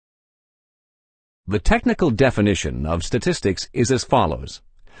The technical definition of statistics is as follows: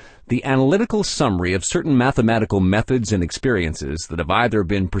 the analytical summary of certain mathematical methods and experiences that have either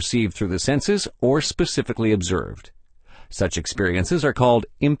been perceived through the senses or specifically observed. Such experiences are called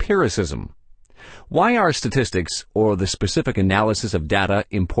empiricism. Why are statistics, or the specific analysis of data,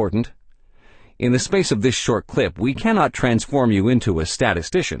 important? In the space of this short clip, we cannot transform you into a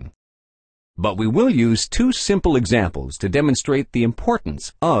statistician, but we will use two simple examples to demonstrate the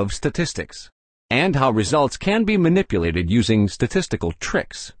importance of statistics and how results can be manipulated using statistical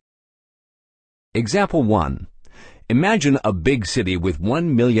tricks. Example 1. Imagine a big city with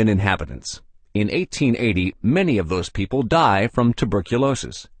 1 million inhabitants. In 1880, many of those people die from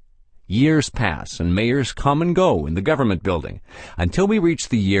tuberculosis. Years pass and mayors come and go in the government building until we reach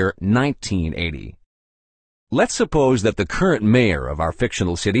the year 1980. Let's suppose that the current mayor of our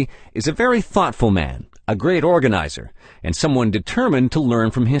fictional city is a very thoughtful man, a great organizer, and someone determined to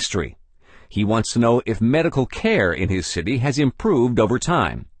learn from history. He wants to know if medical care in his city has improved over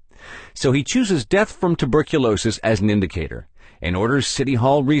time. So he chooses death from tuberculosis as an indicator and orders City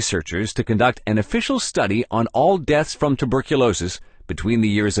Hall researchers to conduct an official study on all deaths from tuberculosis between the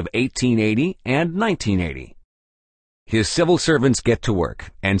years of 1880 and 1980. His civil servants get to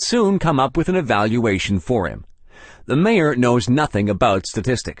work and soon come up with an evaluation for him. The mayor knows nothing about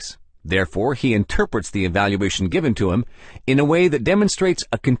statistics. Therefore, he interprets the evaluation given to him in a way that demonstrates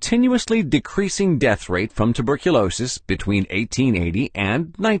a continuously decreasing death rate from tuberculosis between 1880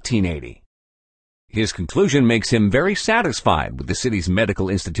 and 1980. His conclusion makes him very satisfied with the city's medical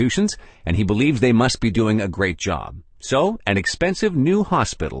institutions, and he believes they must be doing a great job. So, an expensive new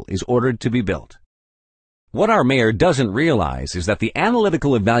hospital is ordered to be built. What our mayor doesn't realize is that the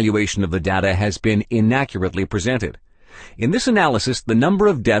analytical evaluation of the data has been inaccurately presented. In this analysis, the number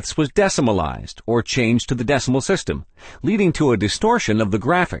of deaths was decimalized, or changed to the decimal system, leading to a distortion of the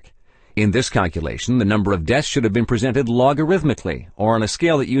graphic. In this calculation, the number of deaths should have been presented logarithmically, or on a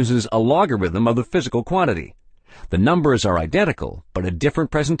scale that uses a logarithm of the physical quantity. The numbers are identical, but a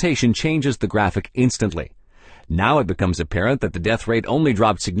different presentation changes the graphic instantly. Now it becomes apparent that the death rate only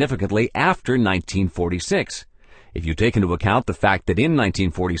dropped significantly after 1946. If you take into account the fact that in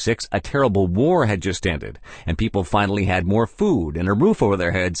 1946 a terrible war had just ended, and people finally had more food and a roof over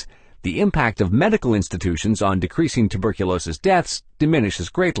their heads, the impact of medical institutions on decreasing tuberculosis deaths diminishes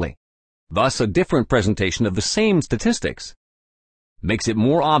greatly. Thus, a different presentation of the same statistics makes it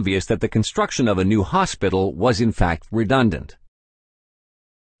more obvious that the construction of a new hospital was in fact redundant.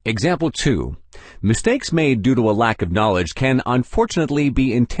 Example 2. Mistakes made due to a lack of knowledge can unfortunately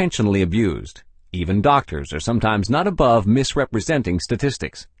be intentionally abused. Even doctors are sometimes not above misrepresenting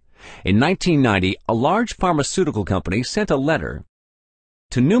statistics. In 1990, a large pharmaceutical company sent a letter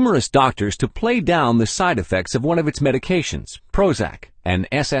to numerous doctors to play down the side effects of one of its medications, Prozac, an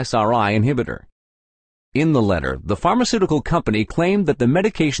SSRI inhibitor. In the letter, the pharmaceutical company claimed that the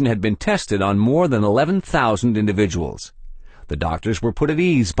medication had been tested on more than 11,000 individuals. The doctors were put at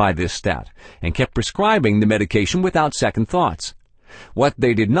ease by this stat and kept prescribing the medication without second thoughts. What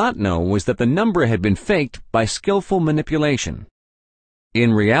they did not know was that the number had been faked by skillful manipulation.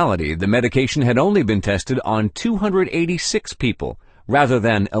 In reality, the medication had only been tested on 286 people rather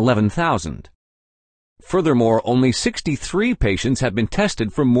than 11,000. Furthermore, only 63 patients had been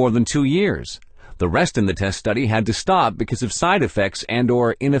tested for more than 2 years. The rest in the test study had to stop because of side effects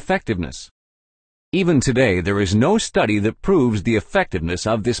and/or ineffectiveness. Even today, there is no study that proves the effectiveness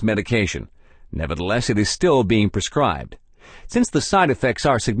of this medication. Nevertheless, it is still being prescribed. Since the side effects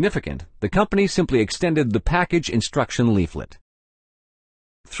are significant, the company simply extended the package instruction leaflet.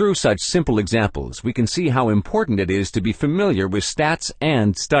 Through such simple examples, we can see how important it is to be familiar with stats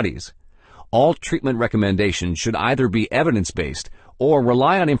and studies. All treatment recommendations should either be evidence-based or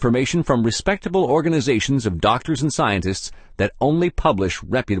rely on information from respectable organizations of doctors and scientists that only publish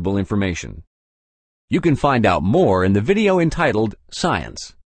reputable information. You can find out more in the video entitled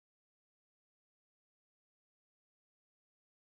Science.